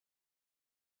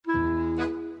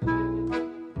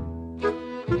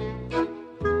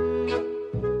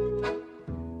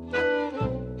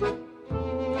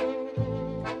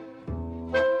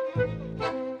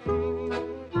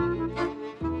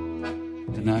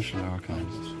National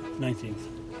Archives. 19th.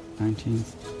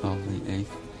 19th of the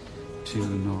 8th,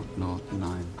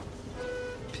 2009.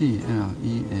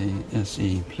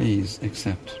 PLEASE, please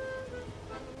accept.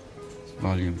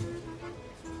 Volume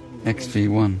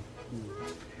XV1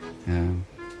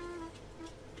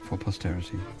 for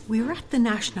posterity. We're at the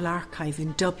National Archive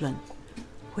in Dublin,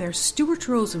 where Stuart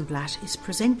Rosenblatt is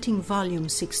presenting Volume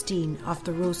 16 of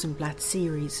the Rosenblatt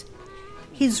series,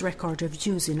 his record of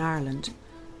Jews in Ireland,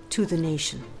 to the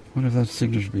nation. What if that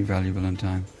signature be valuable in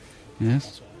time?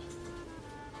 Yes?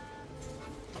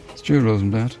 Stuart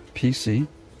Rosenblatt, PC.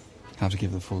 Have to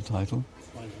give the full title.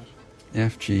 Why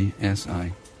not?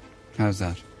 FGSI. How's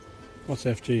that? What's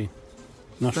FG?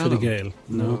 Not Fellow. Fine Gael.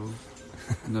 No.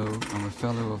 No, I'm a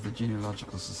fellow of the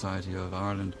Genealogical Society of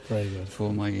Ireland. Very good.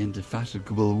 For my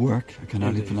indefatigable work, I can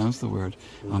hardly Indeed. pronounce the word,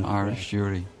 on Irish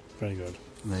Jewry. Very good.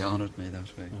 They honoured me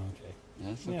that way. Okay.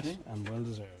 Yes, okay. Yes, and well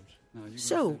deserved. Now, you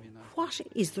So, will send me now. what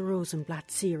is the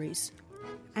Rosenblatt series?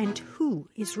 And who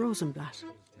is Rosenblatt?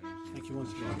 Thank you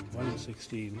once again. Volume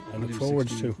 16. I look Volume forward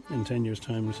 16. to, in 10 years'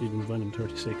 time, receiving Volume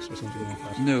 36 or something like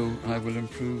that. No, I will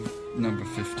improve number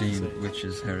 15, See. which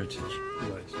is Heritage.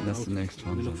 Right. That's the next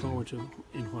one. We look forward to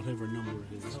in whatever number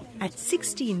it is. At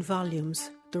 16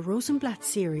 volumes, the Rosenblatt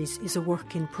series is a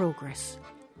work in progress.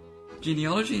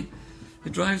 Genealogy,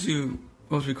 it drives you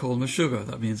what we call sugar.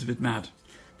 That means a bit mad.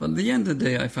 But at the end of the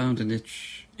day, I found a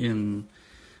niche in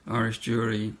Irish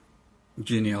Jewry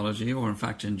genealogy, or in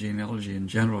fact in genealogy in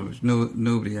general, which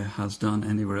nobody has done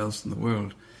anywhere else in the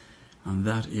world. And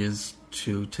that is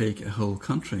to take a whole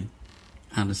country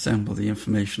and assemble the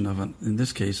information of, in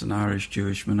this case, an Irish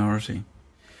Jewish minority.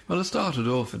 Well, it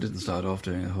didn't start off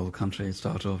doing a whole country. It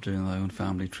started off doing my own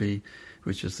family tree,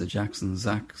 which is the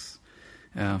Jackson-Zaks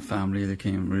family that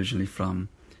came originally from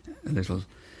a little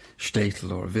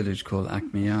shtetl or village called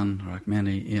Akmian or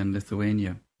Akmeni in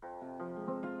Lithuania.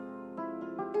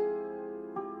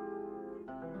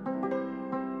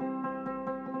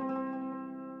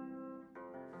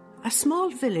 A small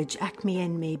village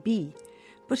Acmien may be,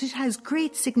 but it has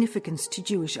great significance to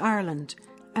Jewish Ireland,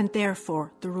 and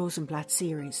therefore the Rosenblatt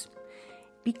series.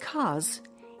 Because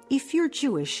if you're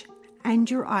Jewish and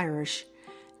you're Irish,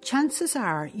 chances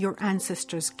are your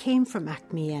ancestors came from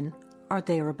Acmien or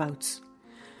thereabouts,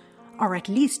 or at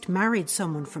least married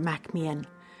someone from Acmien,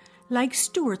 like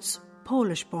Stuart's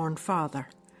Polish-born father,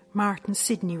 Martin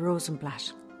Sidney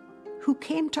Rosenblatt, who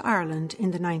came to Ireland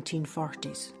in the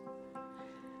 1940s.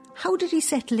 How did he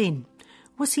settle in?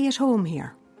 Was he at home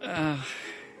here?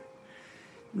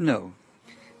 No.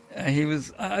 He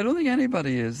was. I don't think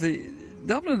anybody is.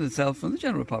 Dublin itself and the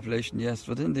general population, yes,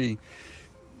 but in the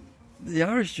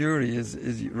Irish Jewry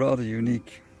is rather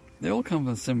unique. They all come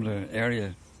from a similar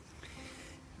area.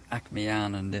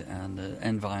 Acmian and the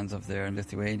environs of there in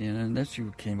Lithuania, and unless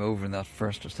you came over in that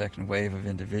first or second wave of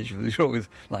individuals, you're always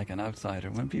like an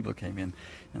outsider. When people came in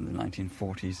the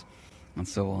 1940s and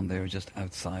so on, they were just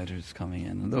outsiders coming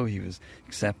in. And though he was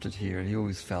accepted here, he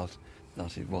always felt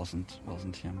that it wasn't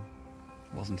him,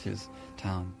 wasn't his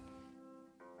town.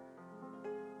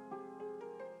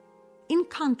 In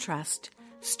contrast,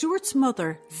 Stuart's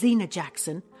mother, Zena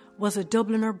Jackson, was a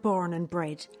Dubliner born and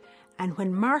bred, and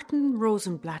when Martin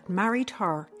Rosenblatt married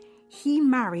her, he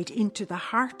married into the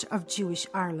heart of Jewish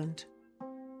Ireland.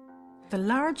 The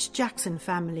large Jackson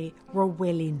family were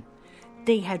well in.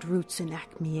 They had roots in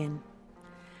Acmien,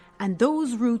 and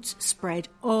those roots spread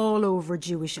all over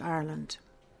Jewish Ireland.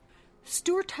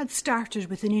 Stuart had started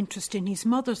with an interest in his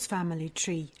mother's family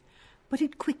tree, but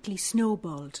it quickly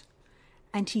snowballed,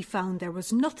 and he found there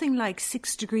was nothing like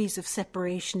 6 degrees of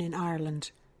separation in Ireland,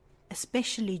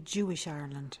 especially Jewish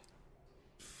Ireland.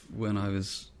 When I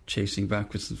was chasing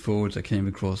backwards and forwards, I came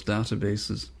across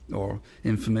databases or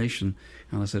information,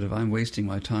 and I said, if I'm wasting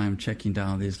my time checking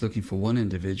down these, looking for one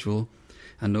individual,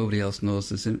 and nobody else knows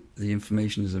the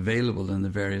information is available in the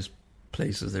various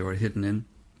places they were hidden in,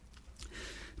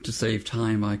 to save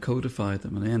time, I codified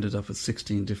them, and I ended up with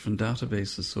 16 different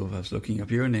databases. So if I was looking up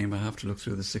your name, I have to look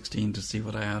through the 16 to see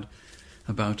what I had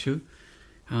about you.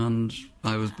 And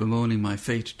I was bemoaning my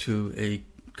fate to a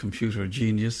computer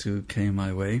genius who came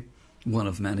my way, one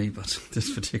of many, but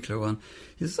this particular one.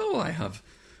 He says, I have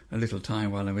a little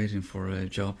time while I'm waiting for a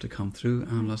job to come through,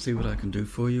 and I'll see what I can do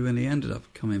for you. And he ended up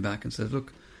coming back and said,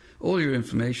 look, all your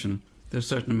information, there's a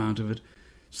certain amount of it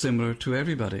similar to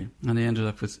everybody. And he ended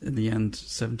up with, in the end,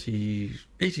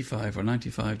 85 or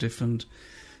 95 different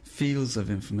fields of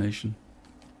information.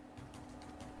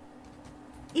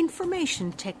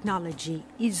 Information technology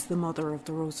is the mother of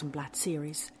the Rosenblatt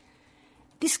series.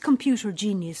 This computer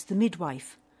genius, the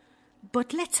midwife.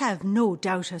 But let's have no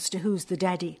doubt as to who's the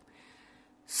daddy.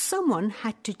 someone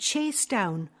had to chase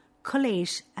down,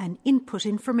 collate and input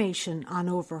information on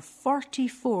over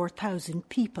 44,000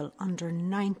 people under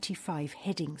 95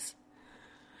 headings.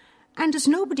 And as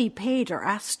nobody paid or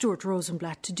asked Stuart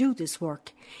Rosenblatt to do this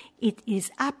work, it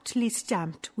is aptly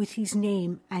stamped with his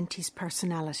name and his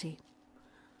personality.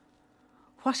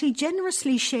 What he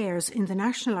generously shares in the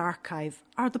National Archive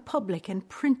are the public and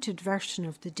printed version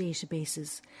of the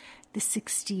databases, the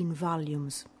 16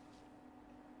 volumes.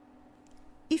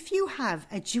 If you have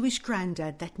a Jewish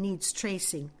grandad that needs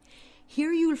tracing,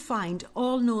 here you'll find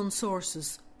all known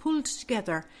sources pulled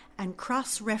together and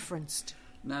cross-referenced.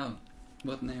 Now,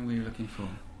 what name were you looking for?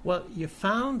 Well, you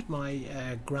found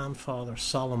my grandfather,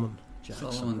 Solomon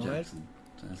Jackson, Solomon right? Jackson.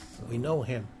 We know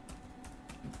him.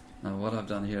 Now, what I've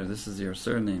done here, this is your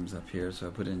surnames up here, so I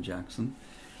put in Jackson,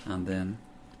 and then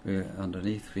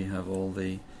underneath we have all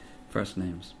the first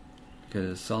names.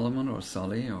 Okay, Solomon or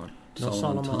Solly or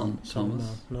Solomon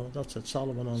Thomas. No, that's it.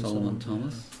 Solomon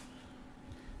Thomas.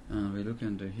 Yeah. And we look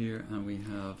under here and we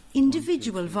have...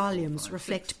 Individual volumes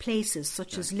reflect places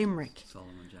such as Limerick,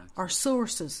 or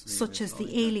sources such as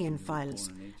the Alien Files,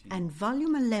 and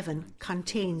Volume 11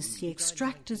 contains the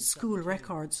extracted school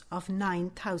records of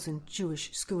 9,000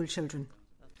 Jewish schoolchildren.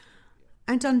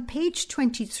 And on page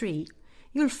 23,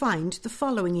 you'll find the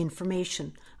following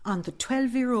information on the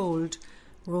 12-year-old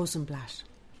Rosenblatt.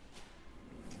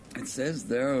 It says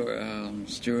there,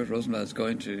 Stuart Rosenblatt is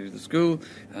going to the school.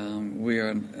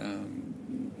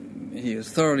 He is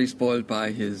thoroughly spoiled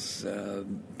by his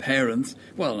parents.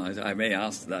 Well, I may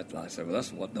ask that. I said, well,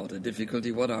 that's not a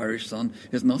difficulty. What Irish son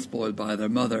is not spoiled by their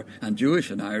mother? And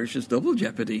Jewish and Irish is double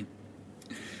jeopardy.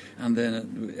 And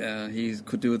then he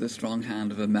could do the strong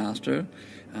hand of a master,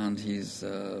 and he's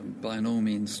by no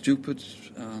means stupid,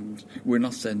 and we're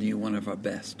not sending you one of our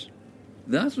best.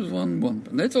 That was one.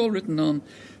 And that's all written on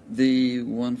the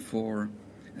one for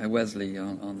Wesley,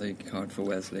 on the card for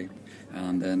Wesley.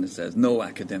 And then it says, no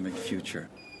academic future.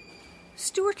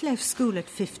 Stuart left school at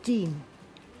 15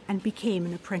 and became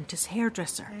an apprentice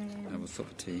hairdresser. I have a cup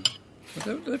of tea.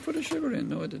 Did I put a sugar in?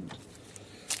 No, I didn't.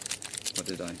 What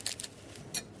did I?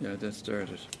 Yeah, I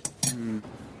stirred it.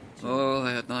 Oh,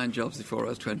 I had 9 jobs before I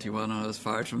was 21 and I was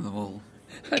fired from them all.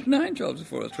 I had 9 jobs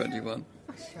before I was 21.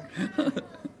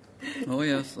 Oh,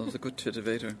 yes, I was a good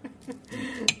titivator.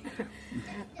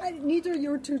 Neither of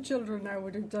your 2 children now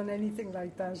would have done anything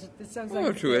like that. It sounds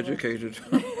like too educated.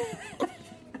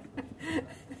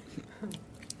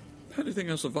 How do you think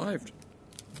I survived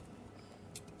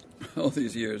all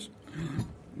these years?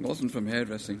 It wasn't from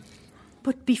hairdressing.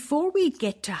 But before we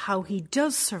get to how he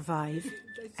does survive,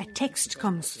 a text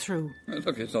comes through.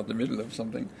 Look, it's not the middle of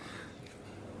something.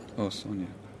 Oh, Sonia.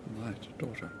 Right,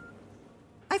 daughter.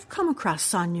 I've come across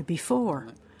Sonia before.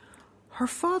 Her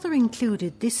father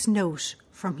included this note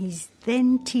from his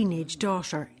then teenage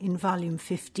daughter in volume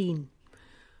 15.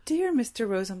 Dear Mr.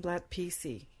 Rosenblatt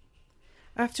PC,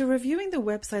 after reviewing the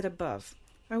website above,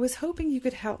 I was hoping you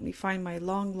could help me find my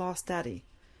long-lost daddy,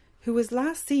 who was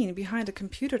last seen behind a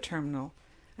computer terminal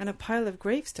and a pile of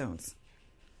gravestones.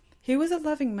 He was a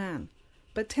loving man,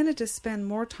 but tended to spend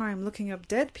more time looking up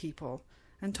dead people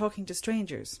and talking to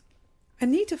strangers. I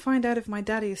need to find out if my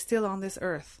daddy is still on this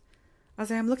earth,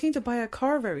 as I am looking to buy a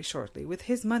car very shortly with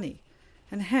his money,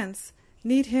 and hence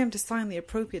need him to sign the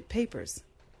appropriate papers.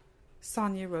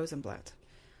 Sonia Rosenblatt.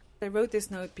 I wrote this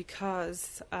note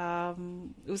because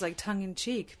it was like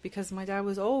tongue-in-cheek, because my dad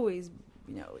was always,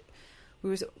 we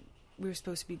were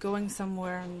supposed to be going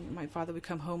somewhere, and my father would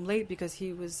come home late because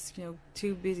he was,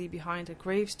 too busy behind a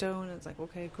gravestone. And it's like,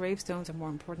 okay, gravestones are more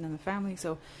important than the family,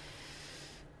 so...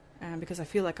 because I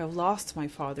feel like I've lost my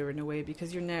father in a way,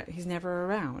 because he's never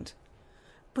around.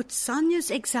 But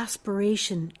Sonia's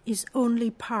exasperation is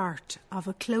only part of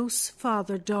a close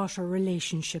father-daughter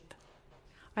relationship.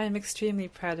 I am extremely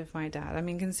proud of my dad. I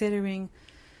mean, considering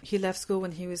he left school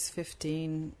when he was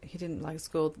 15, he didn't like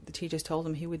school. The teachers told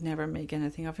him he would never make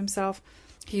anything of himself.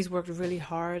 He's worked really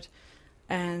hard.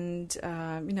 And,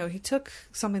 he took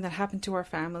something that happened to our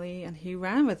family and he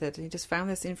ran with it. He just found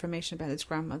this information about his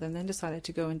grandmother and then decided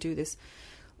to go and do this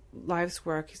life's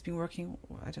work. He's been working,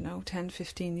 10,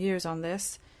 15 years on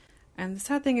this. And the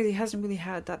sad thing is he hasn't really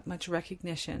had that much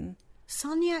recognition.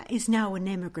 Sonia is now an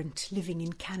immigrant living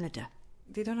in Canada.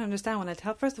 They don't understand when I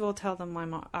first of all tell them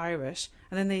I'm Irish,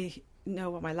 and then they know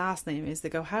what my last name is. They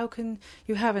go, how can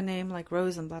you have a name like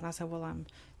Rosenblatt? And I said, well, I'm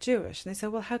Jewish. And they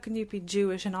said, well, how can you be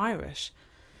Jewish and Irish?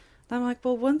 And I'm like,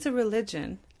 well, one's a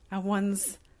religion and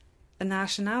one's a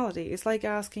nationality. It's like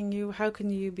asking you, how can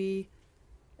you be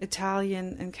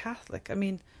Italian and Catholic? I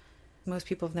mean, most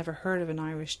people have never heard of an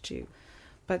Irish Jew.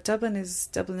 But Dublin is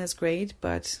great,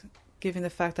 but given the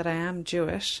fact that I am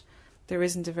Jewish, there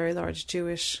isn't a very large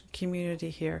Jewish community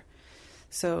here.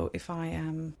 So if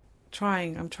I'm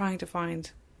trying to find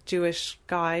Jewish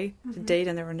guy to date,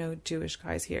 and there are no Jewish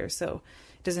guys here, so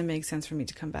it doesn't make sense for me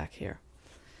to come back here.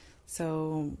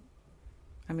 So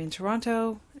I'm in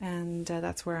Toronto, and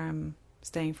that's where I'm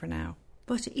staying for now.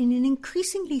 But in an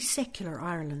increasingly secular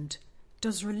Ireland,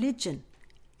 does religion,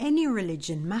 any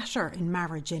religion, matter in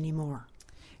marriage anymore?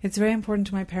 It's very important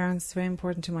to my parents, very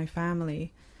important to my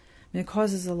family. I mean, it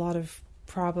causes a lot of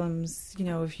problems. You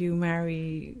know, if you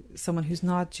marry someone who's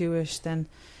not Jewish, then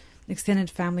extended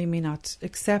family may not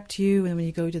accept you, and when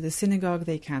you go to the synagogue,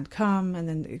 they can't come, and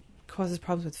then it causes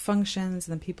problems with functions,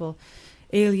 and then people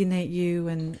alienate you.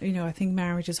 And, you know, I think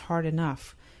marriage is hard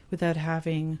enough without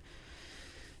having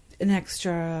an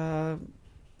extra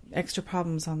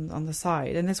problems on the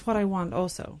side. And that's what I want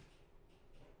also.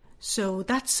 So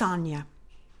that's Sonia.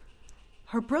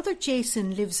 Her brother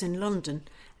Jason lives in London,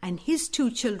 and his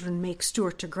 2 children make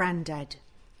Stuart a granddad.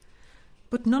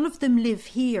 But none of them live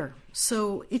here,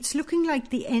 so it's looking like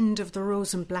the end of the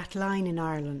Rosenblatt line in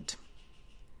Ireland.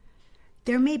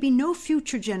 There may be no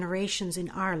future generations in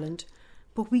Ireland,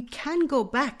 but we can go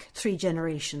back 3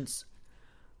 generations,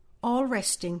 all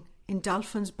resting in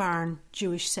Dolphin's Barn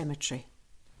Jewish Cemetery.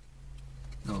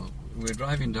 No, we're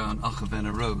driving down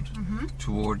Achavenna Road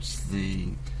towards the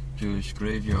Jewish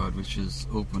graveyard, which is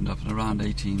opened up in around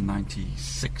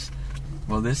 1896.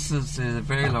 Well, this is a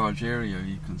very large area.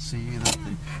 You can see that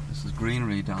this is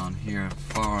greenery down here,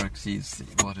 far exceeds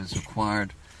what is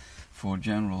required for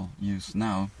general use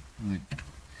now.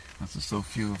 As there's so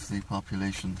few of the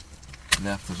population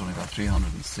left, there's only about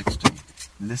 360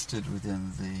 registered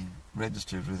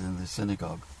within the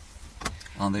synagogue.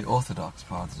 On the Orthodox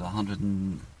part, there's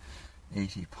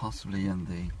 180, possibly in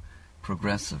the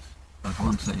progressive. At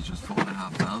one stage, there's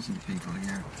 4,500 people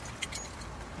here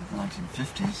in the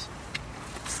 1950s.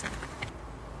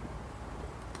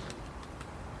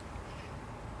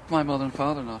 My mother and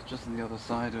father not just on the other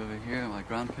side over here. My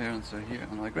grandparents are here,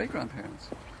 and my great-grandparents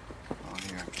are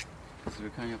here. So we're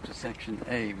coming up to section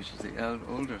A, which is the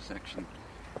older section.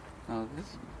 Now,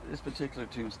 this particular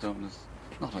tombstone is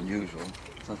not unusual,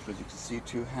 such that you can see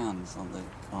 2 hands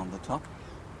on the top.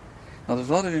 Now, there's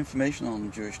a lot of information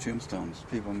on Jewish tombstones.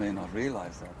 People may not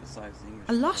realise that, besides the English.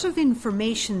 A lot of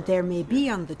information there may be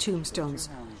on the tombstones,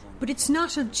 but it's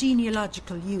not of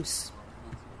genealogical use.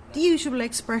 The usual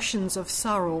expressions of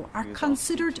sorrow are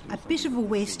considered a bit of a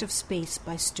waste of space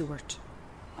by Stuart.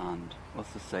 And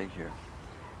what's to say here?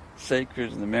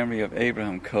 Sacred in the memory of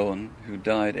Abraham Cohen, who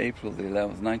died April the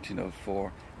 11th,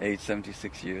 1904, aged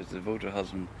 76 years, devoted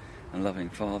husband and loving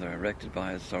father, erected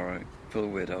by his sorrowful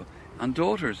widow and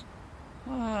daughters.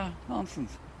 Ah,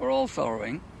 nonsense. We're all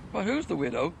sorrowing. But who's the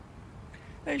widow?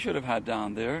 They should have had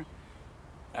down there.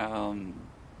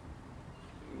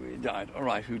 We died. All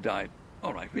right, who died?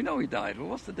 All right, we know he died. Well,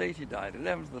 what's the date he died?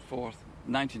 11th of the 4th,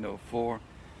 1904.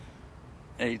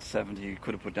 Age 70. You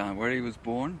could have put down where he was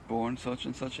born such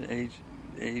and such an age,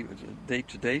 date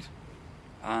to date.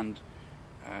 And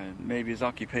maybe his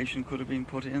occupation could have been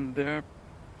put in there.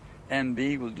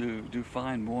 NB will do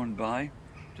fine, mourned by.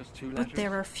 Just 2 letters. But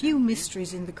there are few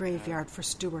mysteries in the graveyard for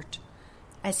Stuart,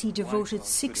 as he devoted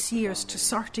 6 years to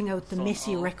sorting out the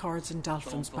messy records in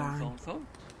Dolphin's Barn.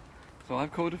 So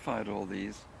I've codified all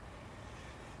these.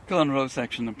 Go on row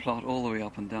section and plot all the way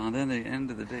up and down. Then at the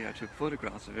end of the day I took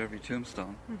photographs of every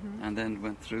tombstone and then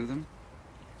went through them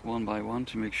one by one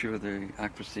to make sure the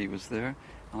accuracy was there.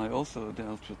 And I also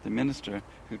dealt with the minister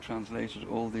who translated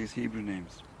all these Hebrew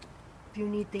names. You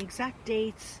need the exact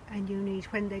dates, and you need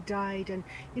when they died, and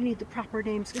you need the proper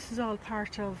names. This is all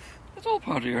part of... It's all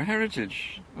part of your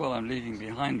heritage. What I'm leaving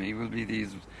behind me will be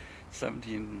these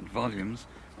 17 volumes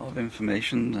of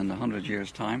information in 100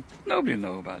 years' time. Nobody will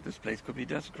know about it. This place could be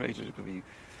desecrated, it could be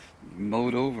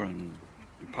mowed over and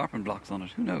apartment blocks on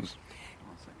it. Who knows?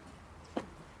 1 second.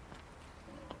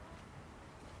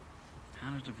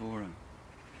 Hannah Devora.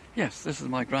 Yes, this is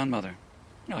my grandmother,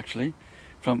 actually,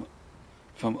 from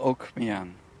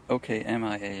Oakmean,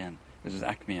 Okmian. This is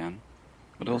Acmean,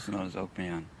 but also known as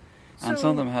Oakmean. And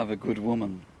some of them have a good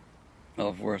woman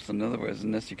of worth. In other words,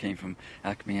 unless you came from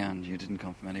Acmean, you didn't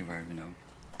come from anywhere, you know.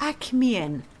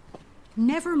 Acmean,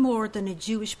 never more than a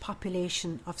Jewish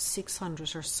population of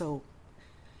 600 or so.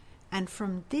 And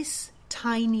from this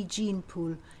tiny gene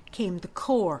pool came the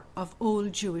core of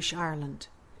old Jewish Ireland.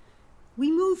 We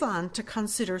move on to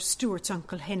consider Stuart's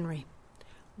Uncle Henry,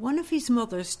 one of his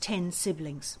mother's 10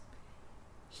 siblings.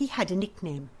 He had a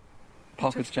nickname.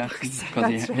 Pockets Jackson.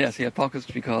 Yes, he had pockets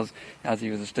because as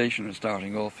he was a stationer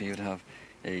starting off, he would have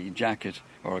a jacket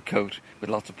or a coat with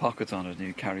lots of pockets on it, and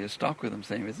you carry a stock with them,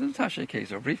 same as an attaché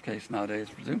case or a briefcase nowadays,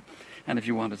 I presume. And if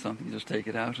you wanted something, you just take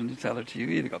it out and you sell it to you.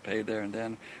 You either got paid there and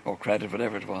then, or credit,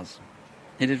 whatever it was.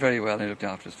 He did very well. He looked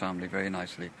after his family very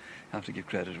nicely. Have to give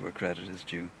credit where credit is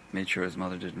due. Made sure his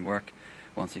mother didn't work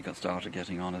once he got started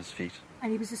getting on his feet.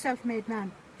 And he was a self-made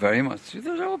man? Very much. They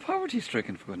were all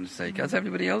poverty-stricken, for goodness sake, as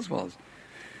everybody else was.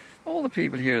 All the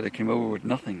people here that came over with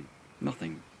nothing,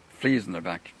 fleas in their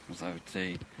back, as I would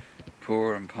say,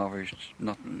 poor, impoverished,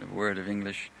 nothing, a word of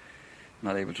English,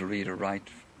 not able to read or write.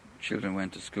 Children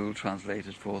went to school,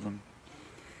 translated for them,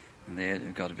 and they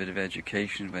got a bit of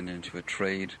education, went into a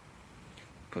trade,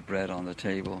 put bread on the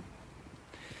table.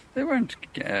 They weren't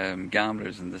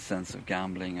gamblers in the sense of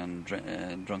gambling and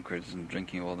drunkards and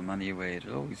drinking all the money away. It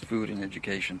was always food and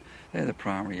education. They're the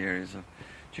primary areas of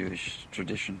Jewish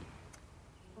tradition.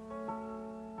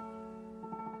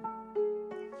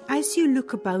 As you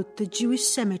look about the Jewish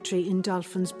cemetery in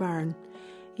Dolphin's Barn,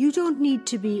 you don't need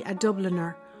to be a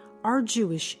Dubliner or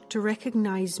Jewish to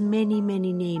recognise many,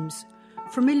 many names,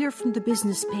 familiar from the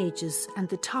business pages and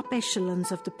the top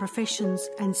echelons of the professions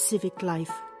and civic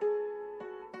life.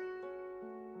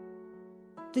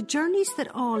 The journeys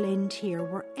that all end here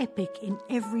were epic in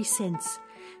every sense.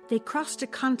 They crossed a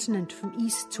continent from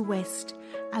east to west,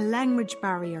 a language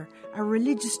barrier, a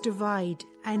religious divide,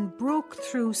 and broke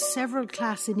through several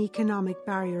class and economic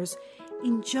barriers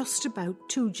in just about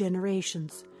 2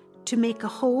 generations to make a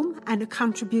home and a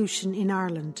contribution in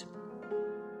Ireland.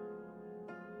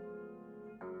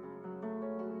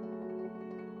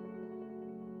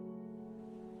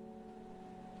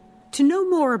 To know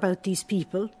more about these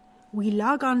people, we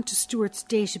log on to Stuart's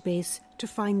database to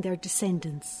find their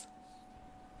descendants.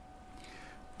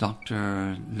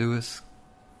 Dr. Lewis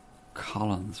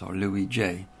Collins, or Louis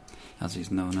J, as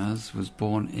he's known as, was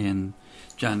born in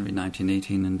January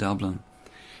 1918 in Dublin.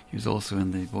 He was also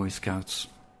in the Boy Scouts.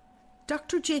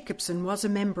 Dr. Jacobson was a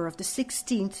member of the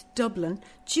 16th Dublin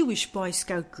Jewish Boy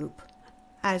Scout group,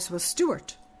 as was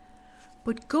Stuart.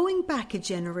 But going back a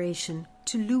generation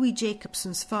to Louis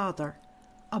Jacobson's father,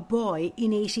 a boy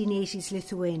in 1880s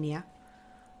Lithuania,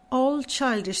 all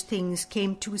childish things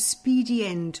came to a speedy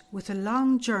end with a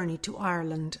long journey to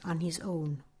Ireland on his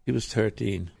own. He was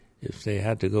 13. If they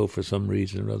had to go for some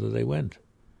reason or other, they went.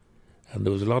 And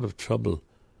there was a lot of trouble,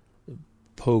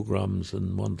 pogroms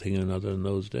and one thing and another in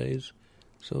those days.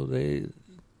 So they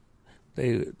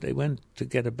went to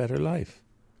get a better life.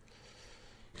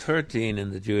 13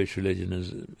 in the Jewish religion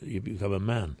is you become a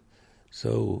man.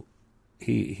 So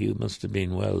he must have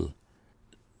been well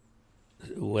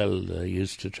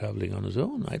used to travelling on his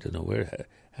own. I don't know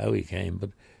how he came,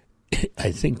 but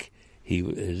I think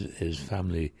his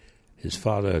family, his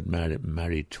father had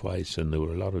married twice, and there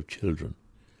were a lot of children.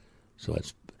 So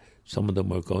some of them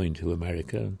were going to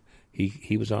America, and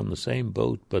he was on the same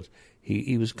boat, but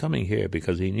he was coming here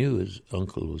because he knew his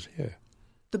uncle was here.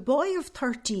 The boy of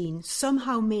 13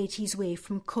 somehow made his way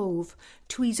from Cove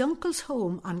to his uncle's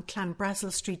home on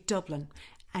Clanbrassil Street, Dublin,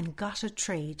 and got a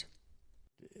trade.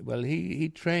 Well, he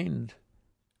trained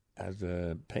as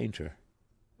a painter,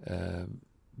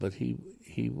 but he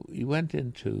went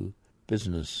into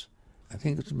business. I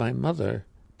think it was my mother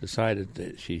decided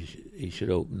that he should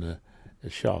open a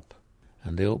shop,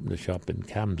 and they opened a shop in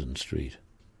Camden Street,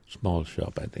 small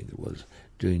shop I think it was,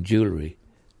 doing jewellery.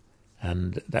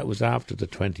 And that was after the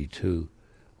 22,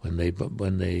 when they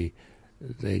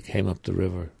came up the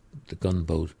river, the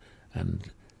gunboat, and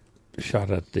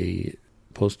shot at the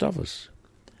post office.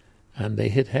 And they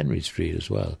hit Henry Street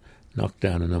as well, knocked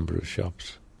down a number of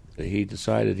shops. He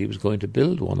decided he was going to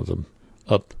build one of them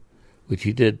up, which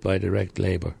he did by direct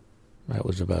labour. That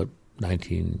was about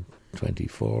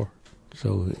 1924.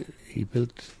 So he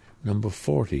built number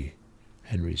 40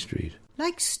 Henry Street.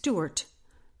 Like Stuart,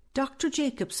 Dr.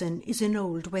 Jacobson is an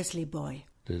old Wesley boy.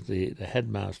 The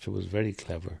headmaster was very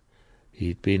clever.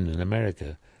 He'd been in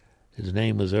America. His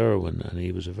name was Irwin, and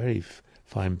he was a very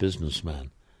fine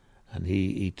businessman. And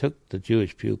he took the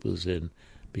Jewish pupils in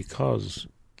because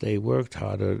they worked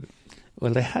harder.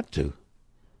 Well, they had to.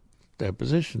 Their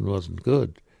position wasn't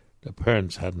good. Their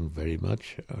parents hadn't very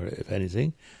much, or if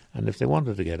anything. And if they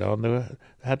wanted to get on, they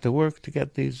had to work to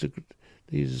get these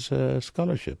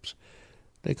scholarships.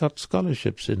 They got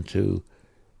scholarships into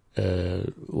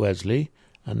Wesley,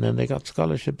 and then they got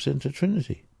scholarships into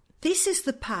Trinity. This is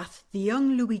the path the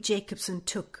young Louis Jacobson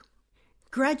took,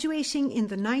 graduating in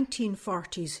the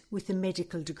 1940s with a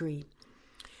medical degree.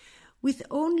 With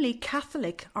only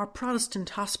Catholic or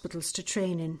Protestant hospitals to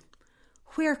train in,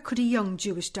 where could a young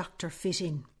Jewish doctor fit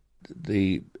in?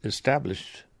 The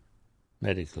established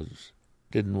medicals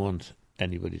didn't want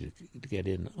anybody to get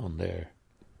in on their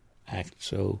act,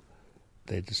 so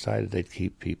they decided they'd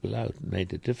keep people out and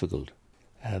made it difficult.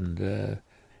 And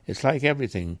it's like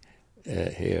everything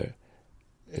here.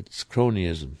 It's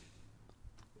cronyism,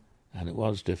 and it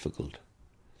was difficult.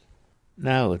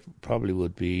 Now it probably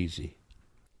would be easy.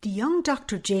 The young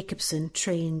Dr. Jacobson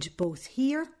trained both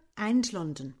here and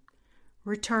London,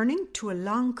 returning to a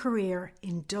long career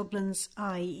in Dublin's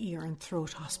Eye, Ear and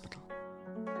Throat Hospital.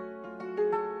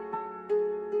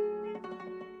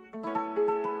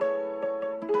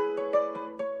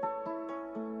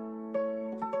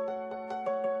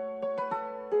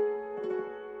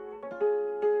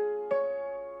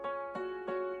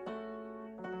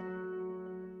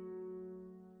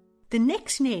 The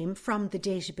next name from the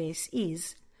database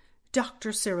is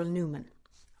Dr. Cyril Newman,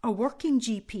 a working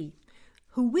GP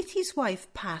who with his wife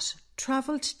Pat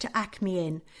travelled to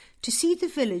Achmeen to see the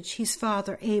village his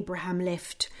father Abraham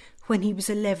left when he was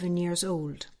 11 years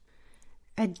old.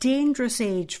 A dangerous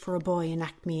age for a boy in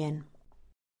Achmeen.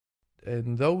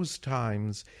 In those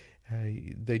times,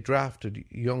 they drafted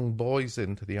young boys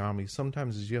into the army,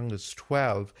 sometimes as young as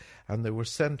 12, and they were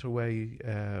sent away,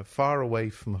 far away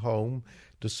from home,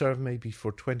 to serve maybe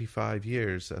for 25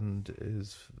 years. And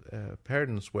his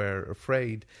parents were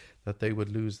afraid that they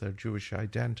would lose their Jewish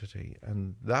identity,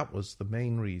 and that was the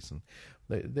main reason.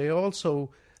 They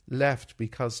also left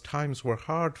because times were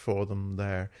hard for them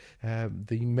there.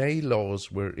 The May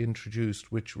laws were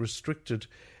introduced, which restricted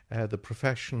the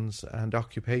professions and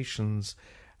occupations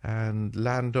and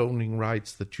landowning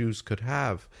rights that Jews could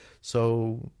have.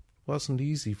 So it wasn't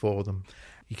easy for them.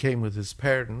 He came with his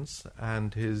parents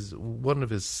and one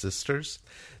of his sisters.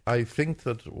 I think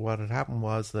that what had happened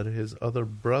was that his other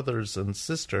brothers and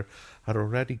sister had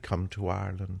already come to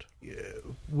Ireland.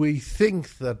 We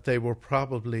think that they were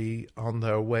probably on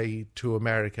their way to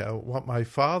America. What my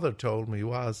father told me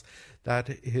was that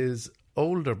his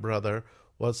older brother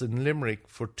was in Limerick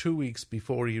for 2 weeks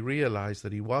before he realised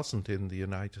that he wasn't in the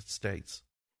United States.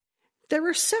 There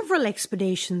are several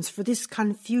explanations for this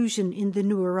confusion in the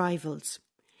new arrivals.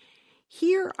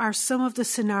 Here are some of the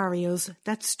scenarios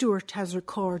that Stuart has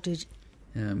recorded.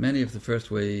 Many of the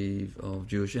first wave of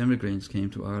Jewish immigrants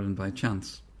came to Ireland by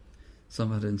chance.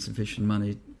 Some had insufficient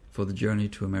money for the journey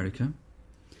to America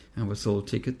and were sold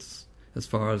tickets as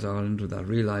far as Ireland without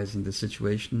realising the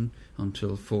situation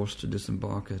until forced to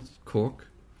disembark at Cork.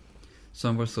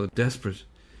 Some were so desperate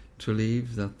to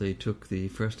leave that they took the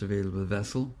first available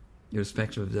vessel,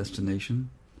 irrespective of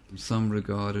destination. Some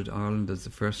regarded Ireland as the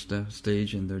first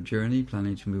stage in their journey,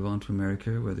 planning to move on to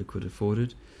America where they could afford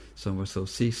it. Some were so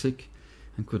seasick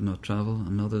and could not travel,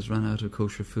 and others ran out of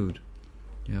kosher food.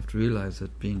 You have to realise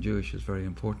that being Jewish is very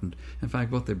important. In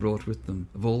fact, what they brought with them,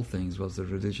 of all things, was their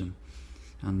religion.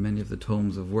 And many of the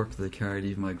tomes of work they carried,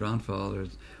 even my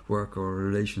grandfather's work or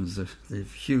relations, they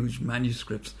have huge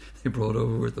manuscripts they brought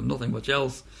over with them, nothing much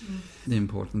else. The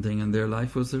important thing in their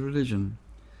life was their religion.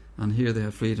 And here they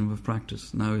have freedom of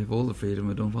practice. Now we have all the freedom,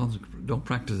 but don't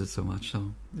practice it so much,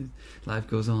 so life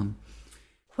goes on.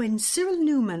 When Cyril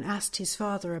Newman asked his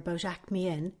father about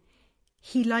Achmeen,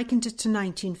 he likened it to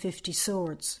 1950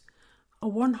 Swords, a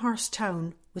one-horse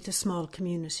town with a small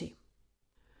community.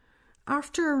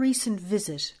 After a recent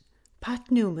visit,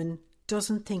 Pat Newman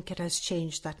doesn't think it has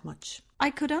changed that much. I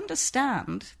could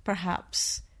understand,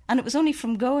 perhaps, and it was only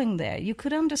from going there, you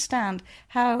could understand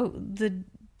how the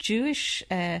Jewish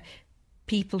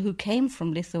people who came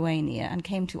from Lithuania and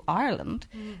came to Ireland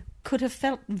could have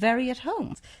felt very at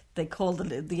home. They called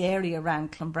the area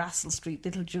around Clonbrassil Street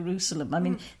Little Jerusalem. I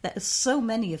mean, so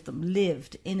many of them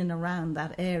lived in and around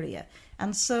that area.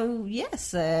 And so,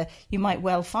 yes, you might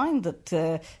well find that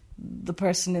the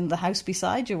person in the house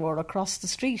beside you or across the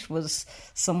street was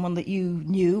someone that you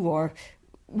knew or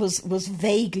was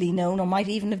vaguely known or might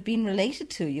even have been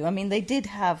related to you. I mean, they did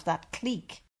have that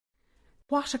clique.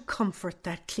 What a comfort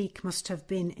that clique must have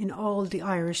been in all the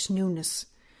Irish newness.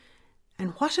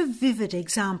 And what a vivid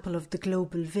example of the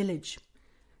global village.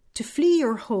 To flee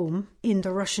your home in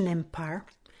the Russian Empire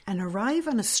and arrive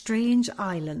on a strange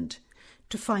island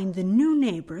to find the new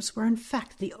neighbours were in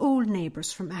fact the old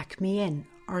neighbours from Achmeen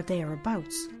or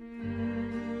thereabouts.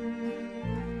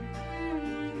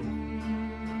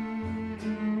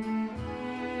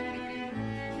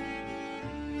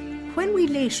 When we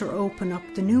later open up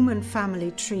the Newman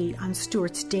family tree on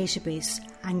Stuart's database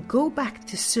and go back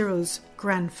to Cyril's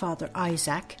grandfather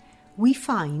Isaac, we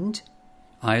find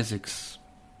Isaac's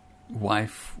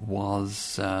wife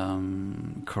was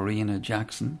Corina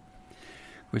Jackson,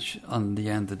 which on the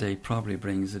end of the day probably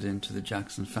brings it into the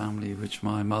Jackson family, which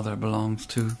my mother belongs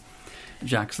to.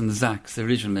 Jackson Zacks, the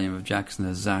original name of Jackson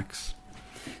is Zacks.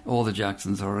 All the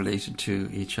Jacksons are related to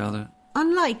each other.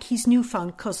 Unlike his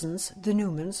newfound cousins, the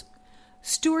Newmans,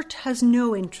 Stuart has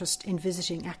no interest in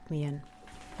visiting Acmeon.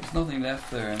 There's nothing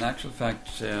left there. In actual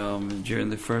fact, during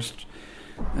the First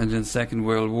and then Second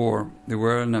World War, there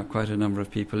were quite a number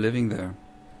of people living there.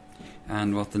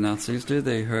 And what the Nazis did,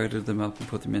 they herded them up and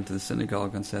put them into the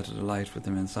synagogue and set it alight with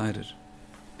them inside it.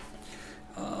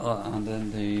 And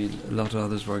then a lot of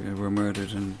others were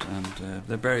murdered and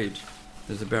they're buried.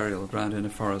 There's a burial ground in a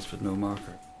forest with no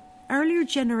marker. Earlier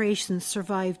generations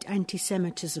survived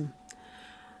anti-Semitism,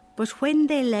 but when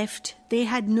they left, they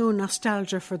had no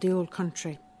nostalgia for the old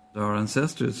country. Our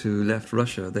ancestors who left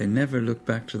Russia, they never looked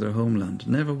back to their homeland,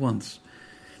 never once.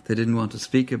 They didn't want to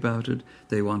speak about it.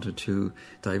 They wanted to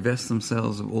divest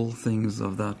themselves of all things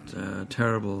of that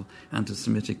terrible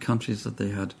anti-Semitic countries that they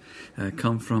had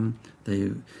come from.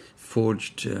 They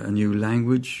forged a new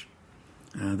language.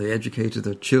 They educated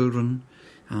their children,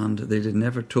 and they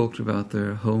never talked about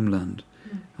their homeland.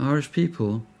 Irish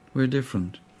people, we're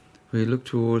different. We look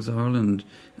towards Ireland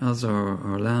as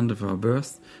our land of our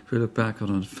birth. We look back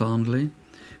on it fondly.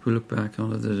 We look back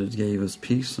on it that it gave us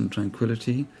peace and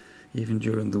tranquility, even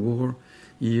during the war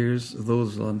years.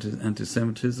 Those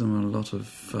anti-Semitism and a lot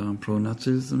of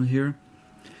pro-Nazism here.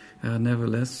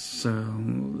 Nevertheless,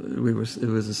 it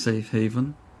was a safe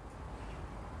haven.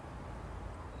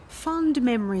 Fond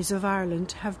memories of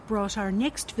Ireland have brought our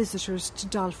next visitors to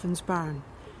Dolphin's Barn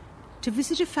to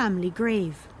visit a family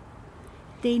grave.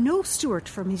 They know Stuart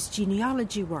from his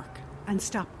genealogy work and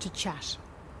stop to chat.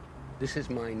 This is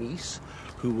my niece,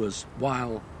 who was,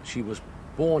 while she was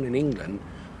born in England,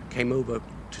 came over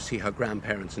to see her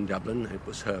grandparents in Dublin. It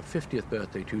was her 50th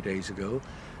birthday 2 days ago,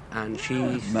 and she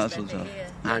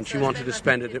wanted to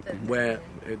spend it where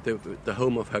the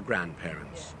home of her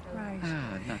grandparents. Right.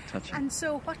 Not touching. And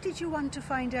so what did you want to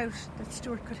find out that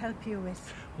Stuart could help you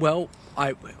with? Well,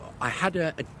 I had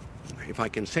if I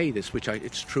can say this,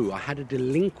 it's true, I had a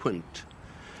delinquent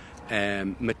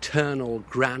maternal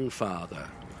grandfather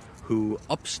who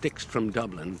up sticks from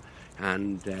Dublin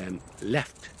and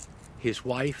left his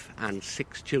wife and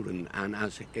 6 children. And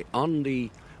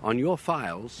on your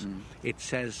files, it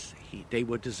says they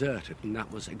were deserted, and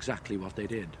that was exactly what they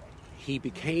did. He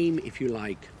became, if you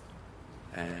like,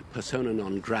 persona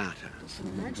non grata.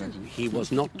 He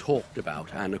was not talked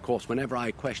about, and of course whenever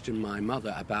I questioned my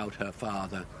mother about her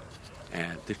father,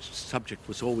 the subject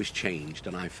was always changed,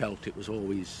 and I felt it was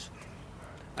always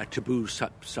a taboo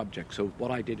subject. So what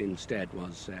I did instead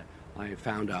was I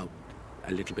found out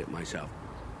a little bit myself.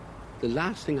 The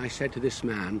last thing I said to this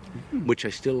man, which I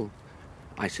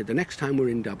said, the next time we're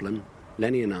in Dublin,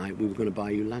 Lenny and I, we were going to buy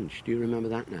you lunch. Do you remember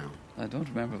that now? I don't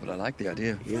remember, but I like the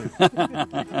idea. Yeah.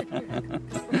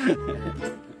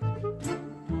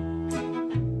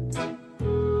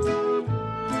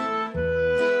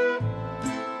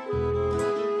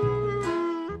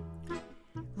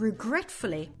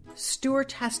 Regretfully,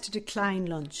 Stuart has to decline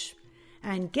lunch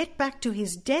and get back to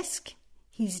his desk,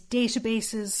 his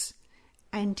databases,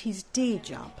 and his day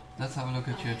job. Let's have a look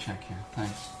at your check here.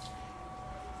 Thanks.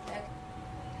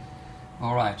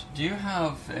 All right. Do you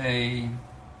have the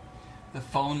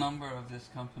phone number of this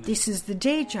company? This is the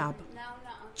day job,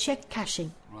 check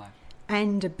cashing, Right.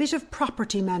 and a bit of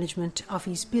property management of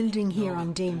his building here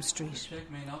on Dame The Street. check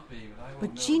may not be, but I won't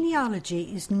But know.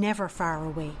 genealogy is never far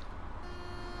away.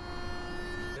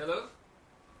 Hello?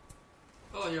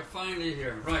 Oh, you're finally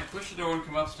here. Right, push the door and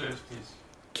come upstairs, please.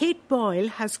 Kate Boyle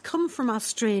has come from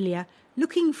Australia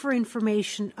looking for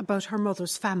information about her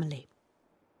mother's family.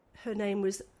 Her name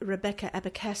was Rebecca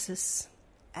Abacassis,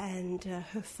 and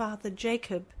her father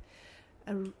Jacob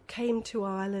came to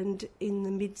Ireland in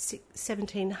the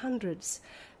mid-1700s,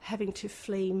 having to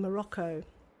flee Morocco.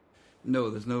 No,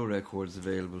 there's no records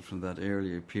available from that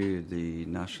earlier period. The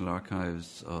National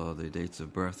Archives, the dates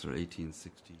of birth are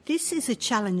 1860. This is a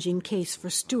challenging case for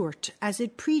Stuart as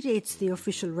it predates the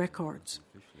official records.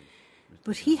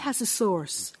 But he has a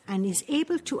source and is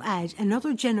able to add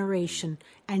another generation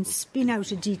and spin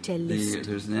out a detailed list.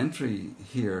 There's an entry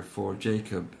here for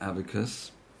Jacob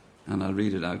Abacus, and I'll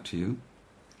read it out to you,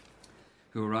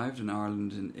 who arrived in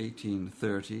Ireland in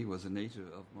 1830, was a native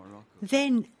of Morocco.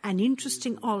 Then an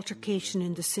interesting altercation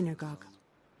in the synagogue.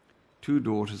 2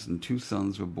 daughters and 2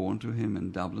 sons were born to him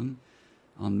in Dublin.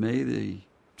 On May the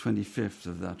 25th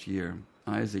of that year,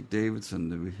 Isaac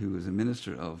Davidson, who was a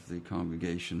minister of the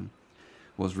congregation,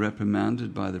 was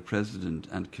reprimanded by the president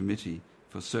and committee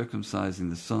for circumcising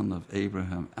the son of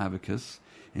Abraham Abacus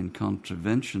in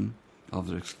contravention of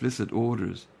their explicit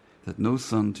orders that no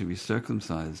son to be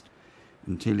circumcised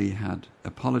until he had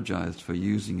apologized for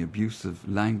using abusive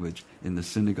language in the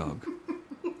synagogue.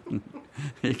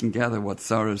 You can gather what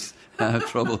sorrows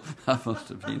trouble that must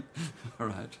have been. All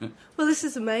right. Well, this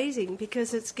is amazing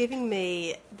because it's giving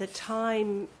me the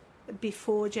time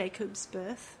before Jacob's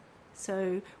birth.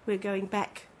 So we're going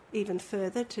back even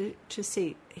further to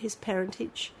see his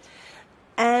parentage.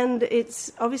 And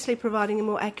it's obviously providing a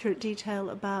more accurate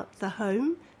detail about the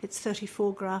home. It's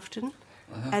 34 Grafton.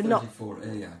 I have and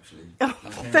 34A, actually. Oh,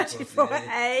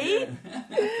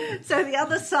 34A. So the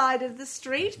other side of the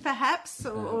street, perhaps,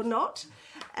 or not.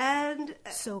 And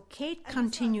so Kate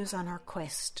continues on her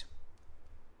quest.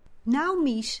 Now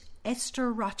meet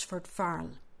Esther Rochford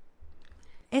Farrell.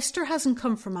 Esther hasn't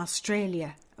come from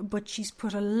Australia, but she's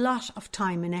put a lot of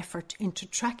time and effort into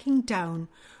tracking down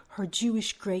her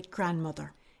Jewish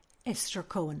great-grandmother, Esther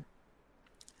Cohen.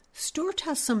 Stuart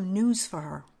has some news for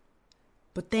her,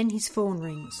 but then his phone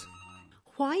rings.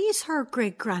 Why is her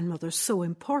great-grandmother so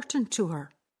important to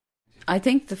her? I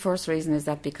think the first reason is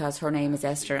that because her name is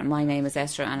Esther and my name is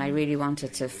Esther, and I really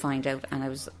wanted to find out, and I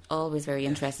was always very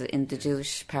interested in the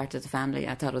Jewish part of the family.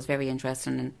 I thought it was very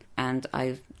interesting, and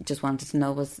I just wanted to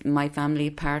know, was my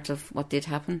family part of what did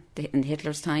happen in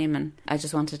Hitler's time, and I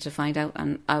just wanted to find out,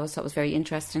 and I always thought it was very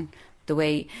interesting the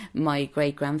way my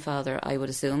great-grandfather, I would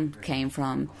assume, came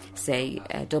from, say,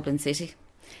 Dublin City,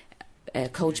 a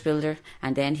coach builder,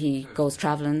 and then he goes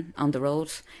travelling on the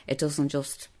road. It doesn't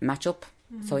just match up.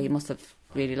 So he must have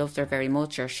really loved her very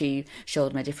much, or she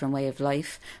showed him a different way of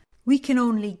life. We can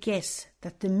only guess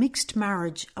that the mixed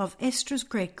marriage of Esther's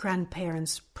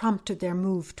great-grandparents prompted their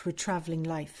move to a travelling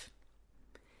life.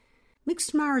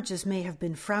 Mixed marriages may have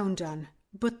been frowned on,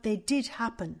 but they did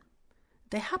happen.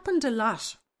 They happened a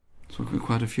lot. So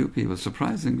quite a few people,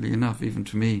 surprisingly enough, even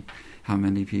to me, how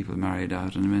many people married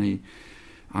out, and many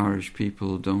Irish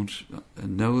people don't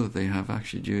know that they have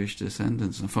actually Jewish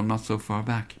descendants from not so far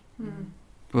back.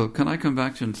 Well, can I come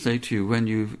back to and say to you, when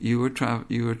you were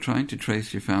trying to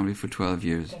trace your family for 12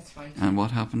 years? That's right. And what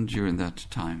happened during that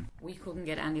time? We couldn't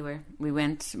get anywhere.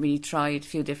 We tried a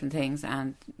few different things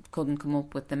and couldn't come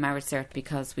up with the marriage cert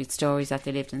because we had stories that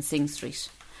they lived in Sing Street.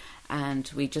 And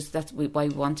why we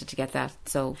wanted to get that.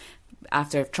 So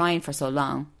after trying for so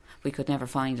long, we could never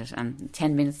find it. And in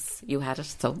 10 minutes, you had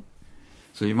it.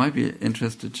 So you might be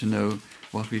interested to know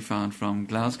what we found from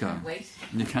Glasgow. Wait.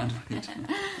 You can't wait.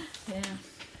 Yeah.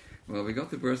 Well, we got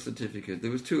the birth certificate.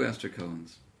 There was 2 Esther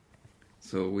Cohens.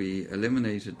 So we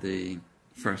eliminated the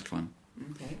first one.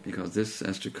 Okay. Because this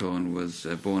Esther Cohen was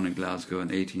born in Glasgow in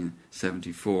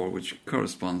 1874, which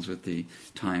corresponds with the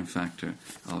time factor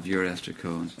of your Esther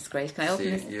Cohen's. It's great. Can I open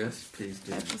this? Yes, please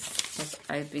do.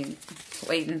 I've been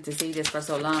waiting to see this for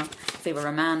so long. See what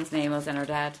her man's name was and her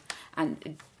dad.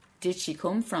 And did she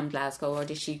come from Glasgow, or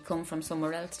did she come from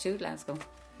somewhere else to Glasgow?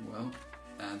 Well,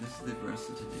 this is the birth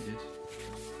certificate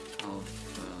of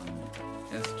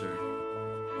Esther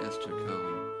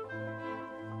Cohen.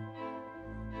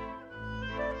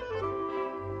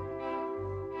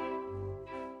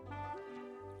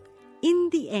 In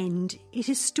the end, it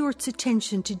is Stuart's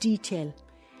attention to detail,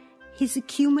 his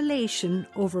accumulation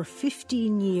over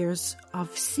 15 years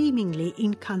of seemingly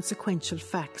inconsequential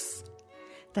facts,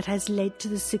 that has led to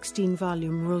the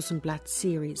 16-volume Rosenblatt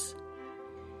series.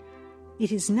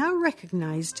 It is now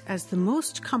recognised as the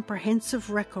most comprehensive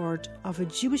record of a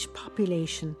Jewish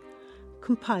population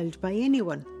compiled by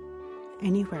anyone,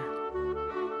 anywhere.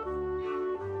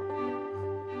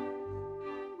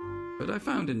 But I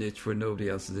found a niche where nobody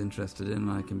else is interested in,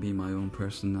 and I can be my own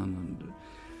person, and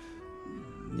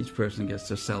each person gets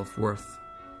their self-worth.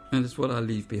 And it's what I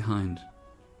leave behind.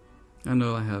 I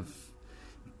know I have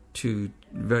 2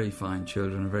 very fine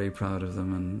children, very proud of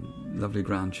them, and lovely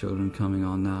grandchildren coming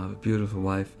on now, a beautiful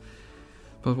wife.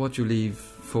 But what you leave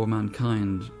for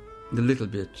mankind, the little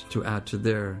bit to add to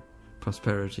their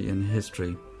prosperity and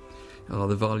history, are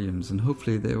the volumes, and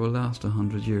hopefully they will last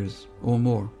 100 years or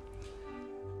more.